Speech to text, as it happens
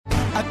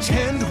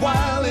Attend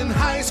while in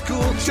high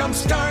school.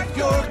 Jumpstart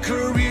your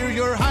career.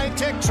 Your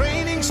high-tech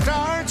training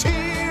starts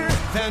here.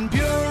 Van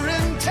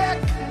Buren Tech.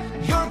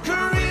 Your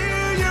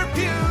career, your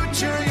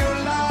future, your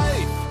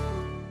life.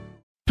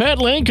 Pet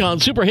Link on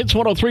Super Hits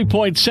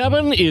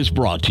 103.7 is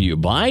brought to you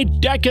by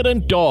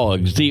Decadent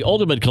Dogs, the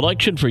ultimate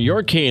collection for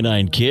your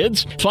canine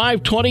kids.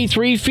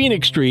 523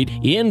 Phoenix Street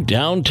in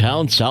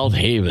downtown South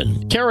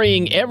Haven.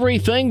 Carrying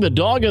everything the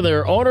dog or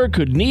their owner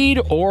could need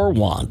or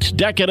want.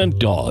 Decadent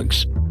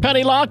Dogs.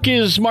 Patty Locke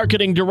is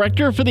marketing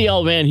director for the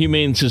Alvan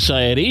Humane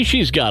Society.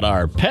 She's got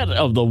our pet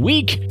of the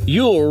week.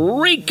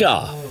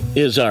 EUREKA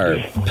is our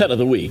pet of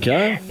the week,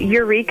 huh?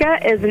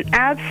 EUREKA is an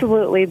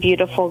absolutely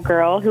beautiful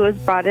girl who was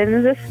brought in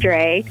as a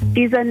stray.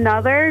 She's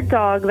another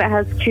dog that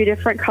has two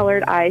different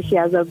colored eyes. She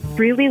has a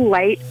really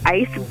light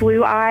ice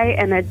blue eye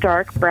and a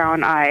dark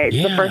brown eye.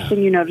 Yeah. The first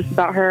thing you notice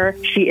about her,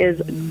 she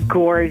is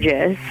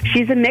gorgeous.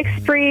 She's a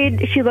mixed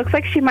breed. She looks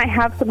like she might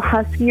have some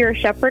husky or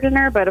shepherd in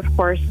her, but of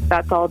course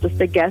that's all just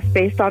a guess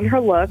based on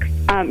her looks.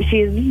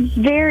 She's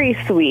very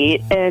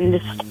sweet and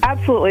just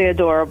absolutely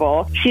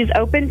adorable. She's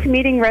open to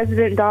meeting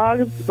resident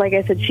dogs. Like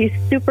I said, she's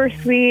super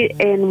sweet,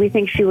 and we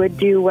think she would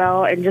do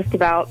well in just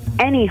about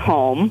any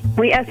home.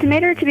 We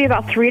estimate her to be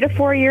about 3 to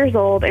 4 years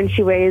old, and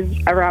she weighs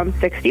around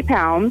 60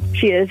 pounds.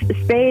 She is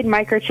spayed,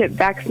 microchip,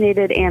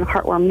 vaccinated, and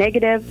heartworm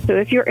negative. So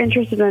if you're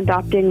interested in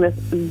adopting this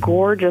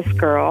gorgeous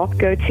girl,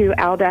 go to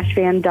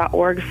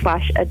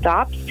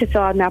al-van.org/adopt to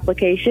fill out an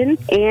application.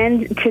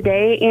 And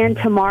today and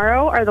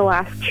tomorrow are the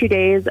last 2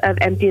 days of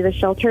Empty the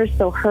Shelter,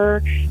 so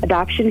her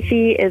adoption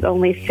fee is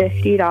only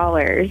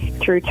 $50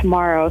 through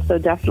tomorrow. So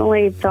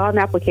definitely fill out an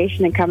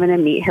application and come in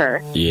and meet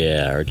her.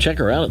 Yeah, or check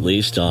her out at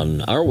least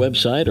on our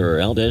website or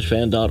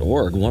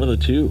al-van.org, one of the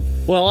two.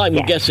 Well, I'm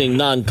guessing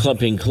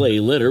non-clumping clay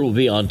litter will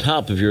be on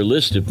top of your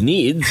list of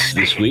needs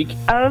this week.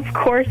 Of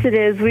course it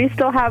is. We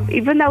still have,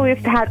 even though we've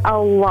had a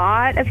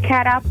lot of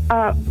cat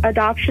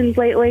adoptions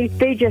lately,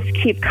 they just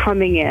keep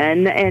coming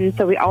in. And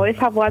so we always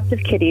have lots of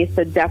kitties,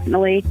 so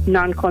definitely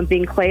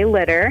non-clumping clay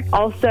litter.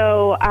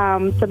 Also,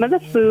 some of the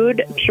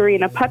food,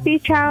 Purina puppy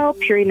chow,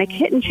 Purina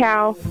kitten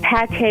chow,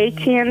 Pate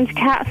canned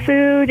cat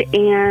food,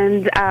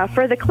 and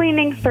for the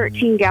cleaning,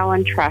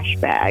 13-gallon trash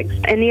bags.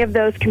 Any of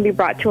those can be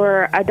brought to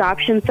our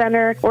adoption center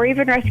or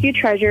even Rescue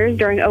Treasures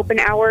during open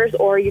hours,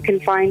 or you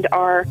can find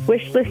our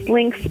wish list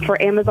links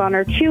for Amazon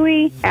or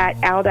Chewy at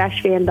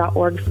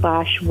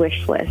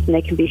al-van.org/wishlist, and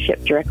they can be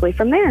shipped directly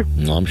from there.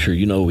 Well, I'm sure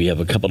you know we have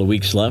a couple of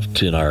weeks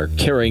left in our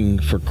Caring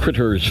for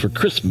Critters for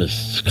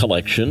Christmas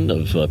collection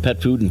of pet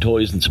food and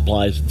toys and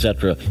supplies,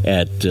 etc.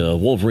 at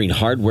Wolverine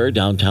Hardware,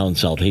 downtown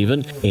South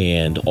Haven,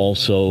 and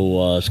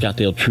also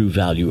Scottdale True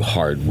Value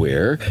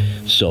Hardware.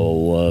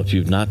 So if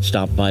you've not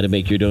stopped by to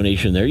make your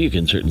donation there, you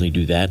can certainly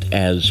do that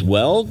as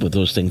well. With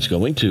those things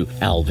going to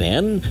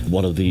Alvan,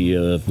 one of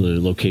the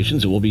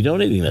locations that we'll be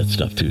donating that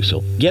stuff to.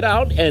 So get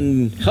out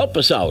and help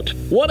us out.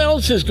 What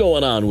else is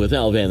going on with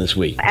Alvan this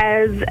week?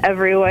 As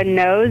everyone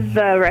knows,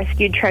 the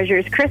Rescued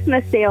Treasures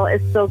Christmas sale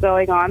is still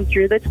going on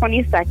through the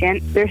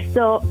 22nd. There's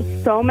still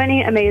so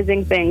many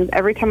amazing things.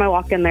 Every time I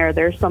walk in there,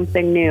 there's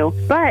something new.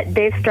 But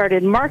they've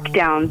started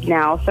markdowns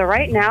now. So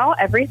right now,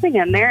 everything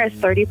in there is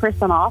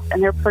 30% off,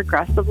 and they're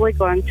progressively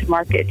going to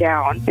mark it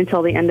down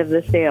until the end of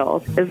the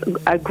sales. It's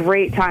a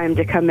great time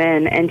to come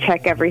in and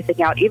check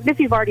everything out. Even if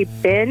you've already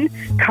been,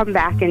 come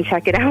back and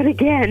check it out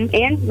again.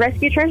 And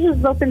Rescue Treasures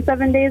is open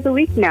 7 days a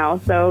week now,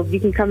 so you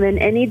can come in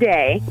any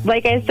day.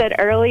 Like I said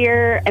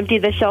earlier, Empty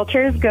the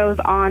Shelters goes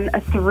on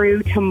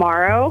through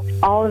tomorrow.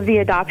 All of the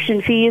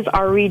adoption fees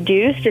are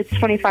reduced. It's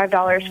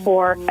 $25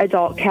 for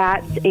adult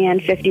cats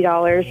and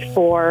 $50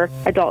 for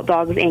adult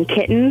dogs and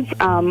kittens.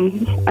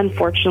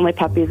 Unfortunately,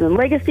 puppies and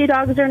legacy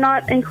dogs are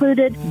not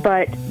included,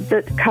 but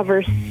that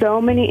covers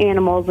so many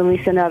animals, and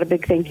we send out a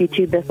big thank you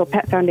to Bissell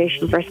Pet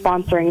Foundation for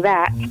sponsoring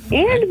that.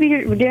 And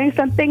we're doing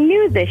something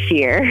new this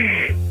year.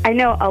 I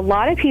know a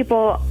lot of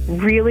people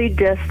really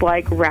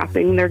dislike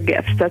wrapping their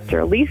gifts. That's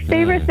their least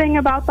favorite thing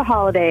about the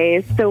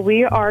holidays, so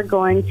we are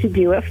going to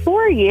do it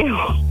for you.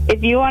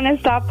 If you want to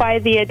stop by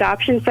the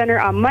Adoption Center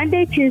on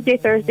Monday, Tuesday,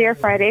 Thursday, or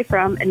Friday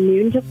from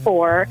noon to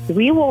 4,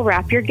 we will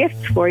wrap your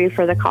gifts for you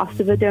for the cost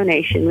of a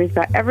donation. We've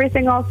got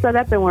everything all set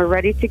up, and we're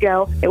ready to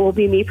go. It will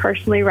be me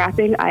personally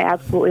wrapping. I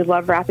absolutely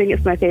love wrapping.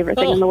 It's my favorite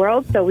thing in the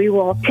world, so we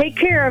will take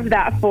care of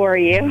that for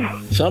you.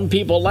 Some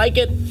people like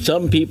it,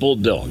 some people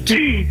don't.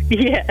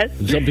 Yes.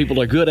 Some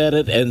people are good at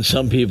it, and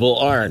some people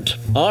aren't.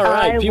 All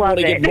right, if you want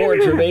to get more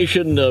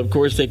information, of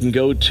course, they can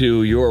go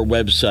to your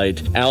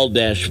website,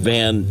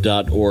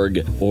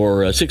 al-van.org,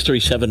 or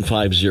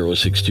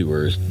 637-5062,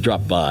 or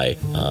drop by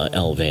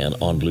Alvan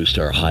on Blue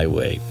Star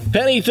Highway.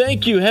 Penny,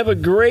 thank you. Have a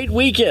great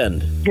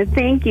weekend.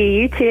 Thank you.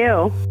 You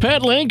too.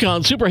 Pet Link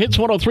on Super Hits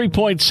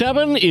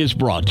 103.7 is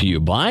brought to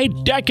you by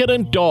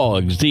Decadent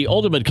Dogs, the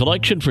ultimate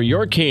collection for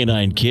your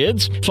canine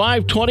kids.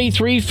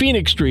 523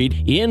 Phoenix Street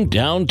in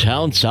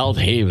downtown South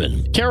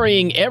Haven.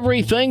 Carrying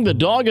everything the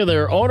dog or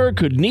their owner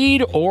could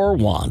need or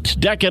want.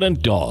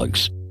 Decadent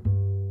Dogs.